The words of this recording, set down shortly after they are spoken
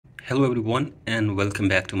Hello everyone and welcome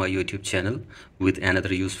back to my YouTube channel with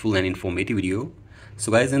another useful and informative video.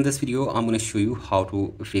 So guys, in this video I'm going to show you how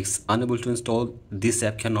to fix unable to install. This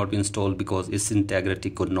app cannot be installed because its integrity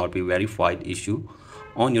could not be verified issue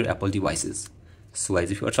on your Apple devices. So guys,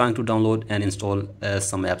 if you are trying to download and install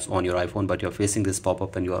some apps on your iPhone but you're facing this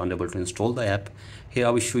pop-up and you are unable to install the app, here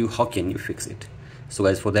I will show you how can you fix it. So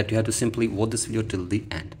guys, for that you have to simply watch this video till the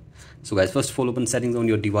end. So guys, first of all, open settings on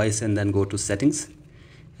your device and then go to settings.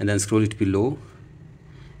 And then scroll it below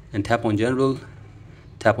and tap on general,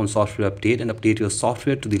 tap on software update and update your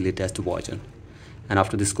software to the latest version. And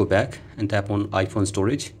after this, go back and tap on iPhone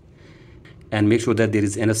storage and make sure that there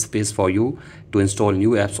is enough space for you to install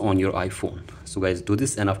new apps on your iPhone. So guys, do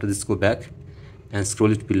this, and after this, go back and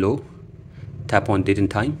scroll it below, tap on date and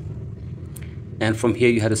time, and from here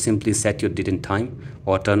you have to simply set your date and time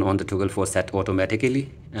or turn on the toggle for set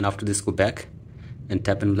automatically. And after this, go back and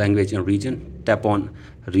tap on language and region, tap on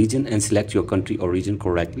region and select your country or region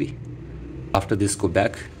correctly. After this, go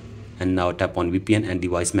back and now tap on VPN and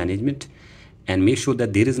device management and make sure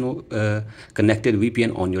that there is no connected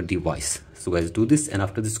VPN on your device. So guys, do this, and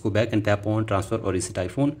after this, go back and tap on transfer or reset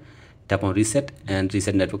iPhone, tap on reset and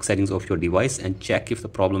reset network settings of your device and check if the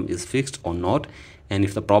problem is fixed or not. And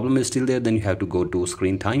if the problem is still there, then you have to go to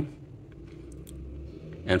screen time,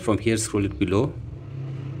 and from here scroll it below,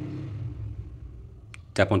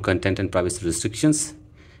 tap on content and privacy restrictions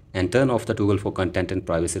and turn off the toggle for content and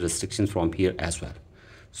privacy restrictions from here as well.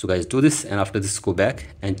 So guys, do this, and after this, go back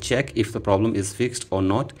and check if the problem is fixed or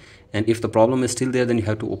not. And if the problem is still there, then you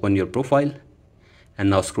have to open your profile and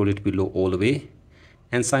now scroll it below all the way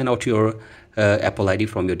and sign out your Apple ID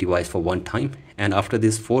from your device for one time. And after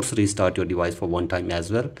this, force restart your device for one time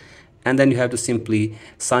as well, and then you have to simply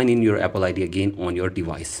sign in your Apple ID again on your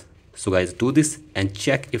device. So guys, do this and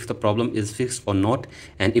check if the problem is fixed or not.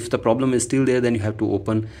 And if the problem is still there, then you have to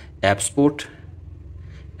open App Support,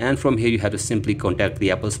 and from here you have to simply contact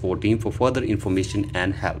the Apple support team for further information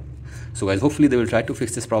and help. So guys, hopefully they will try to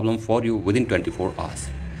fix this problem for you within 24 hours.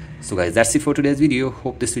 So guys, that's it for today's video.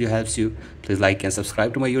 Hope this video helps you. Please like and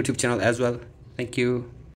subscribe to my YouTube channel as well. Thank you.